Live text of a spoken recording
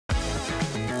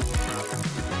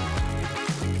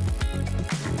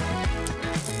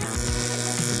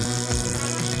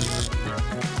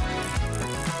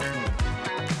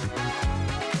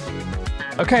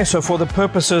Okay, so for the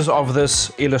purposes of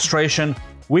this illustration,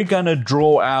 we're going to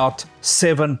draw out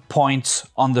 7 points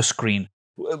on the screen.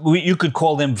 You could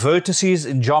call them vertices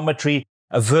in geometry.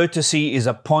 A vertex is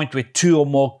a point where 2 or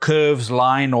more curves,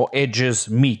 line, or edges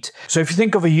meet. So if you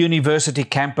think of a university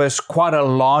campus, quite a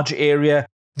large area,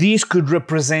 these could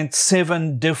represent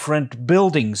 7 different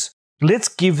buildings. Let's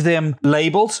give them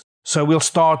labels. So we'll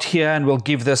start here and we'll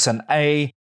give this an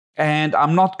A. And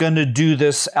I'm not going to do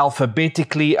this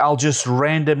alphabetically. I'll just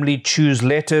randomly choose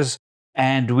letters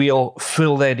and we'll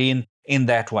fill that in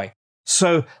that way.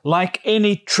 So like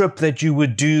any trip that you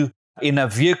would do in a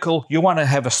vehicle, you want to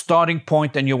have a starting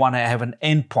point and you want to have an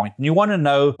end point. And you want to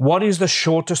know what is the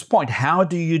shortest point. How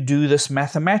do you do this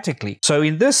mathematically? So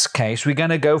in this case, we're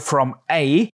going to go from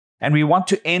A and we want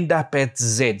to end up at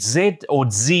Z. Z or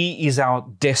Z is our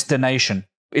destination.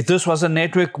 If this was a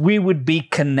network, we would be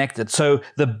connected. So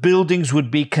the buildings would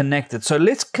be connected. So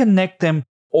let's connect them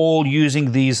all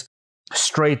using these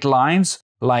straight lines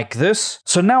like this.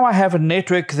 So now I have a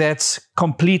network that's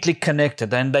completely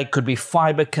connected, and they could be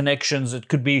fiber connections. It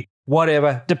could be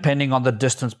whatever, depending on the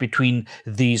distance between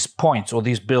these points or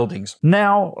these buildings.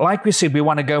 Now, like we said, we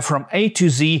want to go from A to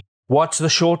Z. What's the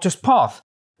shortest path?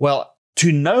 Well,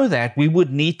 to know that, we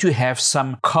would need to have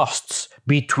some costs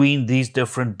between these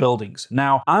different buildings.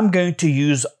 Now, I'm going to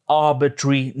use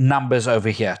arbitrary numbers over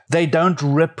here. They don't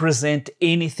represent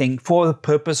anything for the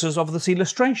purposes of this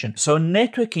illustration. So a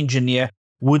network engineer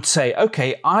would say,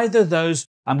 okay, either those,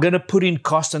 I'm going to put in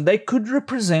cost, and they could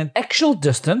represent actual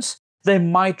distance. They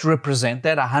might represent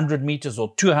that 100 meters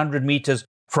or 200 meters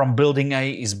from building A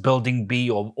is building B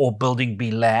or building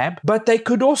B lab. But they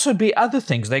could also be other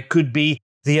things. They could be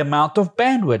the amount of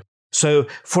bandwidth. So,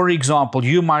 for example,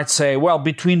 you might say, well,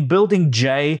 between building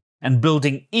J and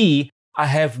building E, I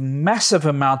have massive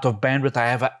amount of bandwidth. I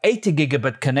have an 80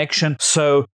 gigabit connection.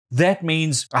 So that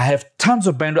means I have tons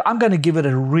of bandwidth. I'm going to give it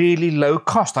a really low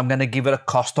cost. I'm going to give it a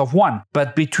cost of 1.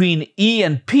 But between E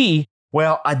and P,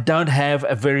 well, I don't have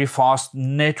a very fast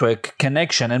network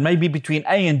connection. And maybe between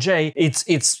A and J,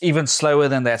 it's even slower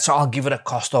than that. So I'll give it a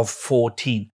cost of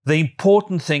 14. The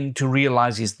important thing to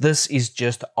realize is this is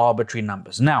just arbitrary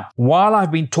numbers. Now, while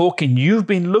I've been talking, you've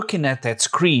been looking at that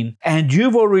screen and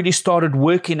you've already started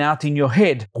working out in your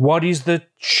head what is the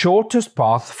shortest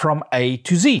path from A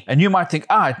to Z. And you might think,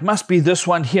 it must be this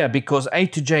one here because A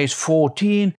to J is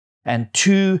 14 and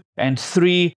 2 and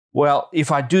 3. Well,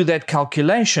 if I do that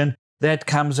calculation, that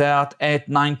comes out at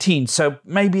 19. So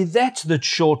maybe that's the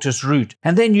shortest route.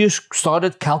 And then you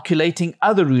started calculating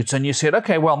other routes and you said,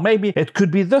 okay, well, maybe it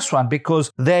could be this one because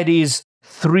that is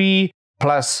 3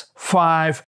 plus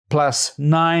 5 plus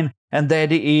 9. And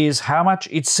that is how much?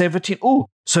 It's 17. Oh,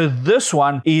 so this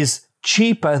one is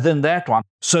cheaper than that one.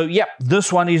 So yeah,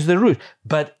 this one is the route.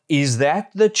 But is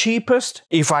that the cheapest?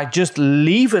 If I just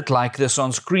leave it like this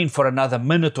on screen for another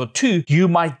minute or two, you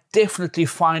might definitely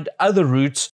find other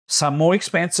routes, some more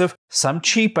expensive, some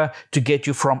cheaper, to get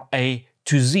you from A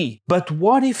to Z. But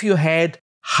what if you had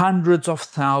hundreds of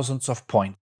thousands of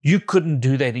points? You couldn't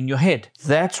do that in your head.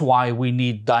 That's why we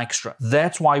need Dijkstra.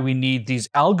 That's why we need these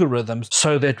algorithms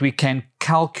so that we can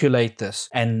calculate this.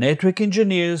 And network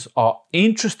engineers are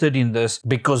interested in this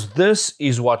because this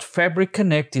is what Fabric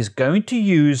Connect is going to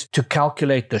use to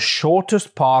calculate the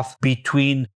shortest path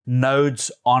between nodes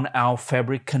on our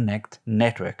Fabric Connect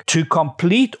network. To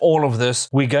complete all of this,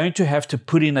 we're going to have to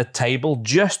put in a table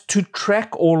just to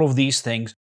track all of these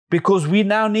things, because we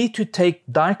now need to take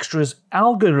Dijkstra's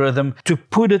algorithm to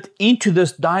put it into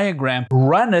this diagram,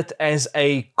 run it as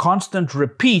a constant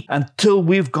repeat until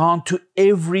we've gone to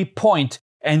every point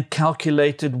and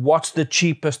calculated what's the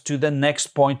cheapest to the next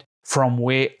point from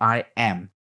where I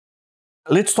am.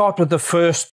 Let's start with the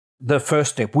first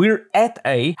step. We're at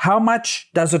A. How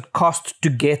much does it cost to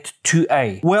get to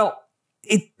A? Well,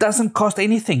 it doesn't cost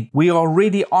anything. We are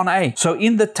already on A. So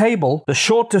in the table, the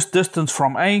shortest distance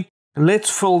from A, let's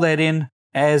fill that in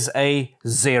as a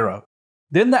 0.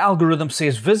 Then the algorithm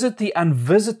says visit the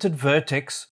unvisited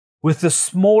vertex with the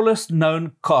smallest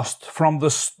known cost from the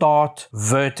start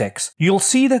vertex. You'll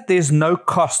see that there's no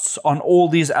costs on all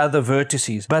these other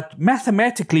vertices, but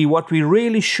mathematically what we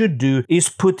really should do is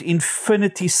put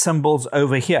infinity symbols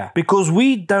over here, because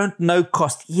we don't know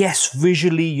cost. Yes,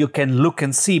 visually you can look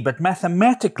and see, but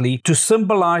mathematically, to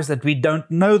symbolize that we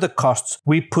don't know the costs,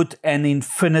 we put an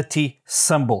infinity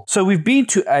symbol. So we've been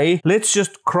to A. Let's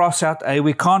just cross out A.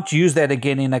 We can't use that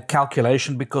again in a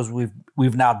calculation because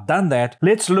we've now done that.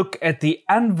 Let's look at the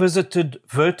unvisited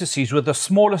vertices with the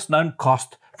smallest known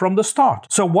cost from the start.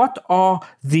 So what are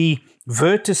the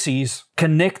vertices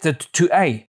connected to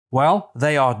A? Well,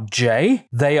 they are J,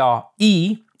 they are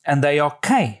E, and they are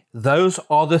K. Those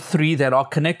are the three that are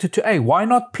connected to A. Why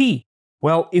not P?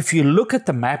 Well, if you look at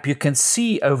the map, you can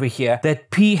see over here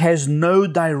that P has no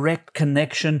direct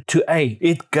connection to A.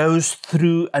 It goes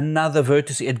through another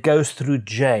vertex. It goes through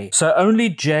J. So only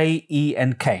J, E,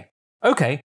 and K.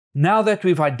 Okay, now that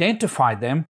we've identified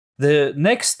them, the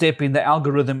next step in the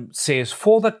algorithm says,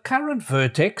 for the current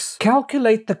vertex,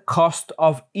 calculate the cost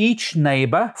of each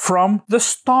neighbor from the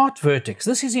start vertex.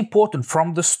 This is important,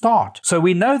 from the start. So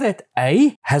we know that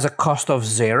A has a cost of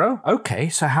 0. Okay,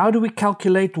 so how do we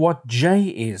calculate what J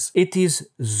is? It is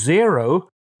 0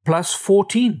 plus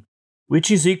 14,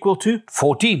 which is equal to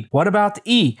 14. What about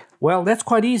E? Well, that's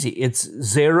quite easy. It's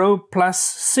 0 plus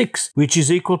 6, which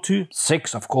is equal to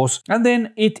 6, of course. And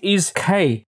then it is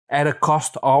K at a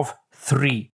cost of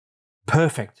 3.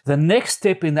 Perfect. The next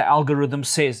step in the algorithm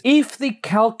says, if the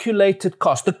calculated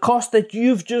cost, the cost that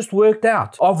you've just worked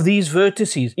out of these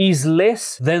vertices, is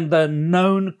less than the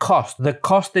known cost, the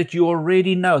cost that you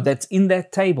already know that's in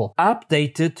that table,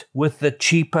 update it with the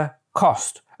cheaper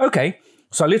cost. Okay,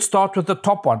 so let's start with the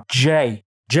top one, J.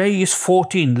 J is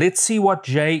 14. Let's see what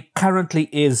J currently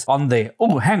is on there.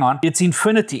 Oh, hang on. It's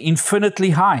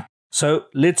infinitely high. So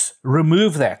let's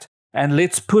remove that. And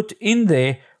let's put in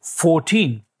there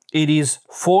 14. It is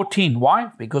 14.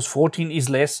 Why? Because 14 is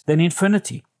less than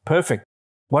infinity. Perfect.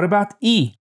 What about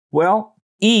E? Well,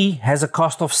 E has a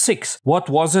cost of 6. What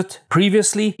was it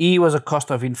previously? E was a cost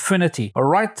of infinity. All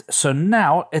right, so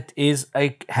now it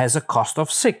has a cost of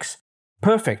 6.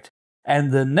 Perfect.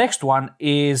 And the next one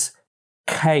is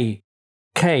K.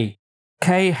 K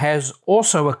has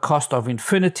also a cost of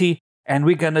infinity, and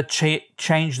we're going to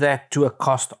change that to a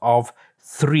cost of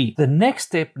 3. The next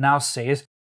step now says,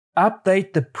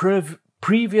 update the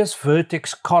previous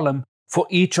vertex column for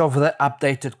each of the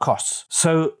updated costs.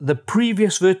 So the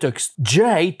previous vertex,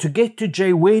 J, to get to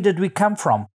J, where did we come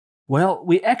from? Well,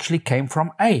 we actually came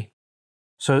from A.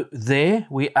 So there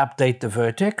we update the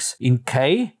vertex. In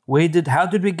K, how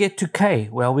did we get to K?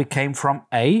 Well, we came from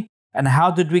A. And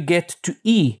how did we get to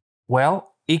E?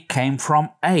 Well, it came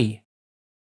from A.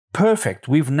 Perfect.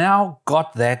 We've now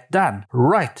got that done.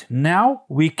 Right. Now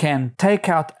we can take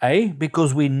out A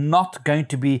because we're not going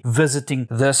to be visiting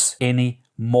this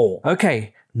anymore.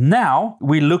 Okay. Now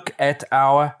we look at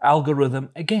our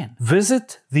algorithm again.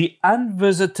 Visit the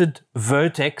unvisited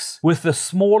vertex with the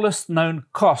smallest known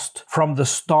cost from the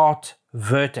start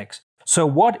vertex. So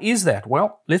what is that?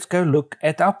 Well, let's go look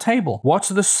at our table. What's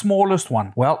the smallest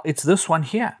one? Well, it's this one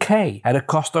here, K, at a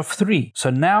cost of 3. So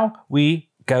now we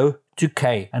go to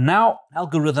K. And now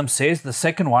algorithm says the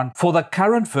second one, for the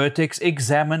current vertex,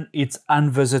 examine its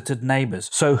unvisited neighbors.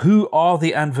 So who are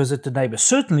the unvisited neighbors?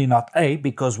 Certainly not A,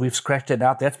 because we've scratched it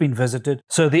out. That's been visited.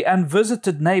 So the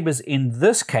unvisited neighbors in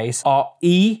this case are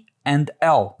E and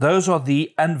L. Those are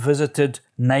the unvisited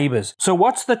neighbors. So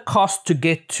what's the cost to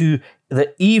get to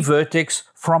the E vertex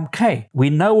from K? We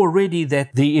know already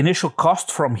that the initial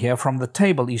cost from here, from the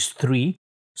table, is 3.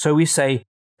 So we say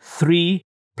 3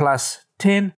 plus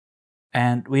 10,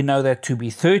 and we know that to be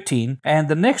 13. And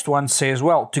the next one says,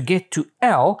 well, to get to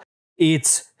L,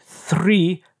 it's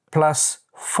 3 plus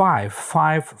 5.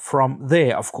 5 from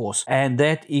there, of course, and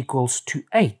that equals to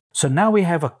 8. So now we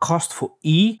have a cost for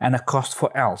E and a cost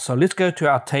for L. So let's go to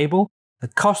our table. The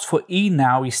cost for E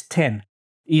now is 10.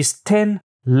 Is 10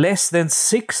 less than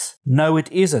 6? No,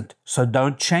 it isn't. So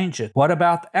don't change it. What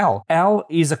about L? L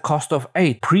is a cost of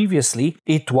 8. Previously,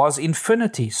 it was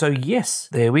infinity. So yes,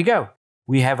 there we go.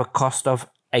 We have a cost of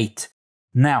 8.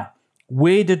 Now,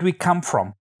 where did we come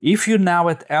from? If you're now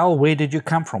at L, where did you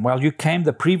come from? Well,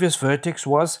 the previous vertex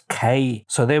was K.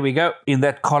 So there we go. In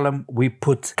that column, we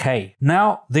put K.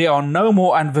 Now, there are no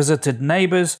more unvisited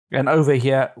neighbors, and over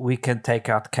here, we can take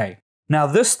out K. Now,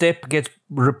 this step gets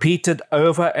repeated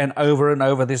over and over and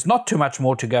over. There's not too much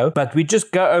more to go, but we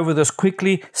just go over this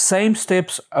quickly. Same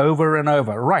steps over and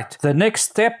over. Right. The next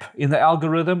step in the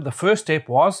algorithm, the first step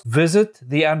was visit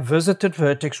the unvisited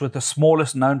vertex with the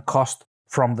smallest known cost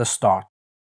from the start.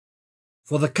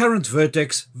 For the current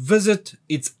vertex, visit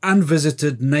its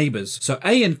unvisited neighbors. So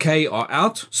A and K are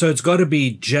out, so it's got to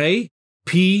be J,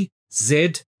 P,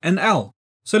 Z, and L.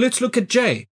 So let's look at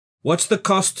J. What's the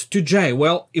cost to J?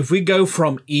 Well, if we go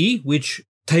from E, which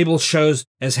table shows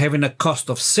as having a cost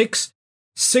of 6,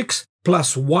 6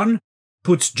 plus 1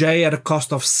 puts J at a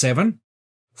cost of 7.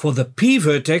 For the P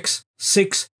vertex,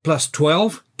 6 plus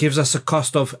 12 gives us a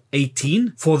cost of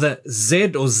 18. For the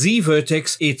Z or Z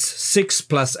vertex, it's 6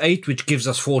 plus 8, which gives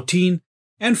us 14.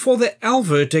 And for the L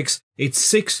vertex, it's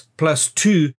 6 plus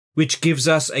 2, which gives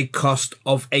us a cost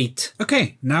of 8.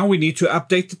 Okay, now we need to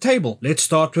update the table. Let's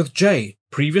start with J.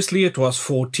 Previously it was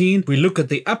 14. We look at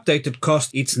the updated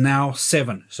cost, it's now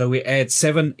 7. So we add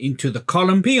 7 into the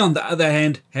column. P, on the other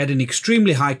hand, had an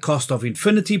extremely high cost of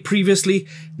infinity previously.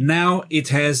 Now it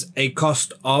has a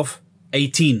cost of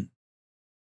 18.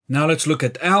 Now let's look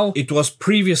at L. It was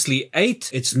previously 8.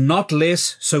 It's not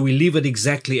less, so we leave it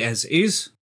exactly as is.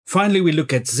 Finally, we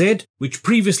look at Z, which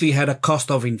previously had a cost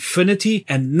of infinity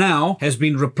and now has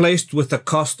been replaced with a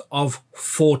cost of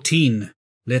 14.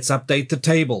 Let's update the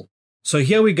table. So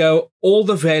here we go. All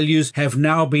the values have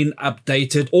now been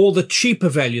updated. All the cheaper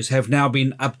values have now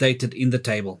been updated in the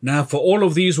table. Now for all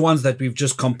of these ones that we've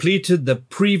just completed, the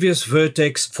previous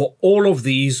vertex for all of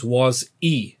these was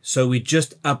E. So we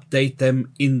just update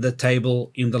them in the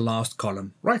table in the last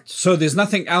column. Right. So there's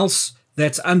nothing else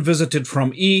that's unvisited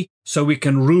from E. So we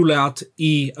can rule out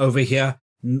E over here.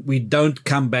 We don't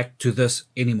come back to this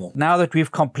anymore. Now that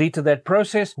we've completed that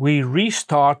process, we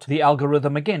restart the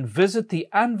algorithm again. Visit the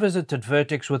unvisited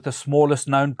vertex with the smallest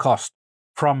known cost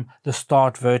from the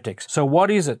start vertex. So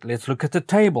what is it? Let's look at the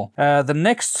table. The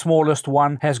next smallest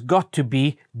one has got to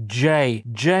be J.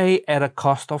 J at a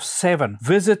cost of 7.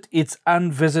 Visit its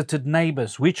unvisited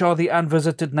neighbors. Which are the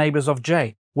unvisited neighbors of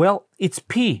J? Well, it's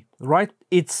P, right?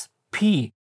 It's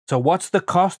P. So what's the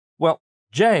cost? Well,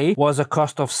 J was a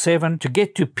cost of 7. To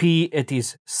get to P, it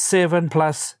is 7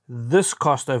 plus this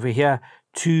cost over here,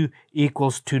 2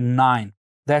 equals to 9.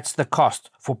 That's the cost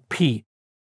for P.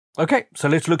 Okay, so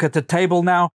let's look at the table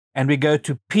now, and we go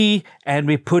to P, and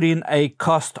we put in a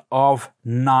cost of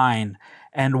 9.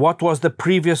 And what was the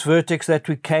previous vertex that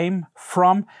we came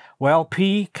from? Well,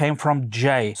 P came from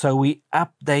J, so we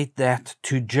update that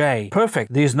to J.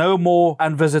 Perfect. There's no more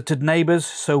unvisited neighbors,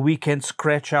 so we can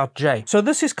scratch out J. So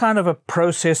this is kind of a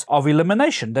process of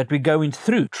elimination that we're going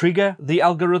through. Trigger the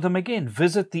algorithm again.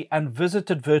 Visit the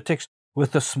unvisited vertex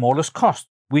with the smallest cost.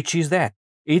 Which is that?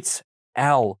 It's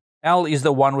L. L is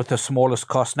the one with the smallest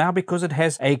cost now because it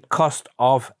has a cost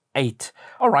of 8.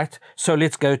 All right, so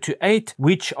let's go to 8.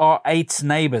 Which are 8's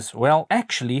neighbors? Well,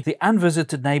 actually, the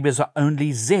unvisited neighbors are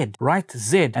only Z, right?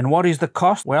 Z. And what is the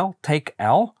cost? Well, take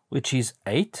L, which is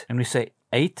 8, and we say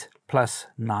 8 plus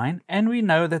 9, and we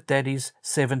know that that is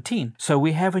 17. So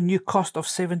we have a new cost of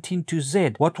 17 to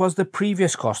Z. What was the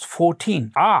previous cost?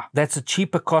 14. Ah, that's a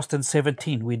cheaper cost than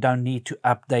 17. We don't need to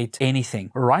update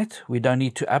anything, right? We don't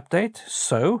need to update,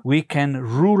 so we can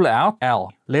rule out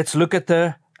L. Let's look at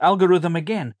the algorithm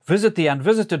again. Visit the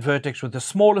unvisited vertex with the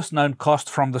smallest known cost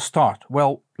from the start.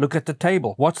 Well, look at the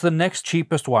table. What's the next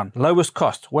cheapest one? Lowest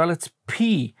cost. Well, it's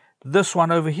P. This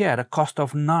one over here at a cost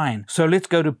of 9. So let's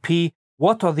go to P.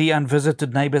 What are the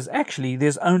unvisited neighbors? Actually,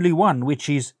 there's only one, which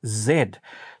is Z.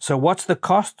 So what's the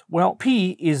cost? Well,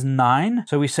 P is 9.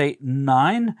 So we say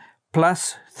 9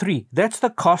 plus 3. That's the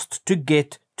cost to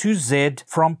get to Z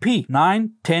from P.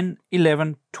 9, 10,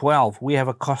 11, 12. We have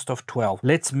a cost of 12.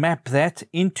 Let's map that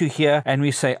into here and we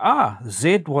say,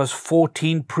 Z was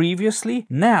 14 previously.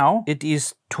 Now it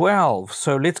is 12.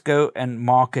 So let's go and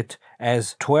mark it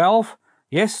as 12.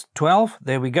 Yes, 12.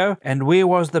 There we go. And where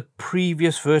was the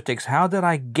previous vertex? How did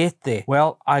I get there?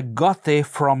 Well, I got there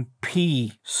from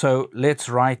P. So let's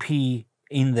write P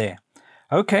in there.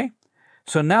 Okay.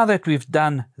 So now that we've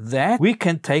done that, we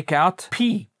can take out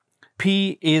P.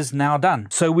 P is now done.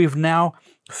 So we've now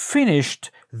finished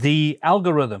the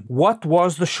algorithm. What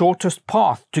was the shortest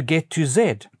path to get to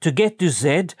Z? To get to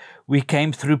Z, we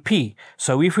came through P.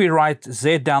 So if we write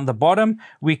Z down the bottom,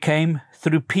 we came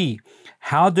through P.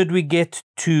 How did we get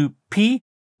to P?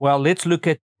 Well, let's look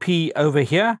at P over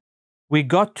here. We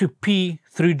got to P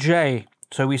through J.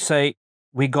 So we say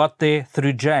we got there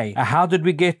through J. How did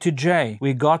we get to J?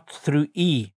 We got through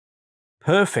E.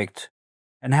 Perfect.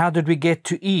 And how did we get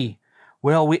to E?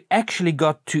 Well, we actually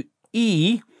got to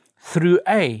E through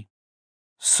A.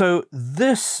 So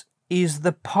this is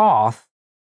the path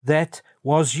that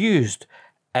was used.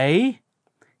 A,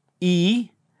 E,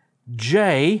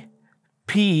 J,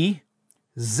 P,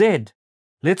 Z.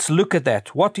 Let's look at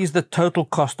that. What is the total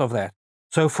cost of that?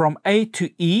 So from A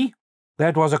to E,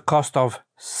 that was a cost of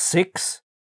 6,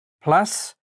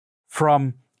 plus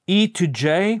from E to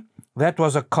J, that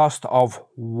was a cost of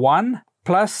 1,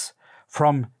 plus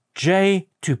from J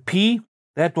to P,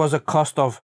 that was a cost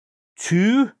of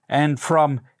 2, and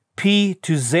from P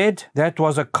to Z, that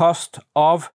was a cost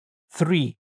of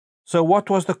 3. So what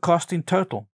was the cost in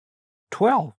total?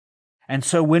 12. And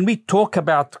so when we talk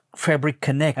about Fabric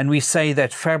Connect and we say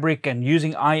that Fabric and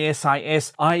using IS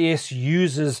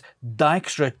uses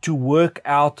Dijkstra to work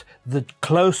out the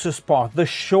closest path, the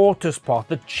shortest path,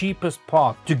 the cheapest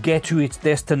path to get to its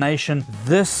destination,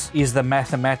 this is the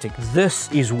mathematics. This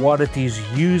is what it is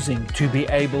using to be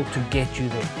able to get you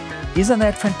there. Isn't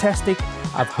that fantastic?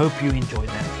 I hope you enjoyed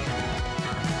that.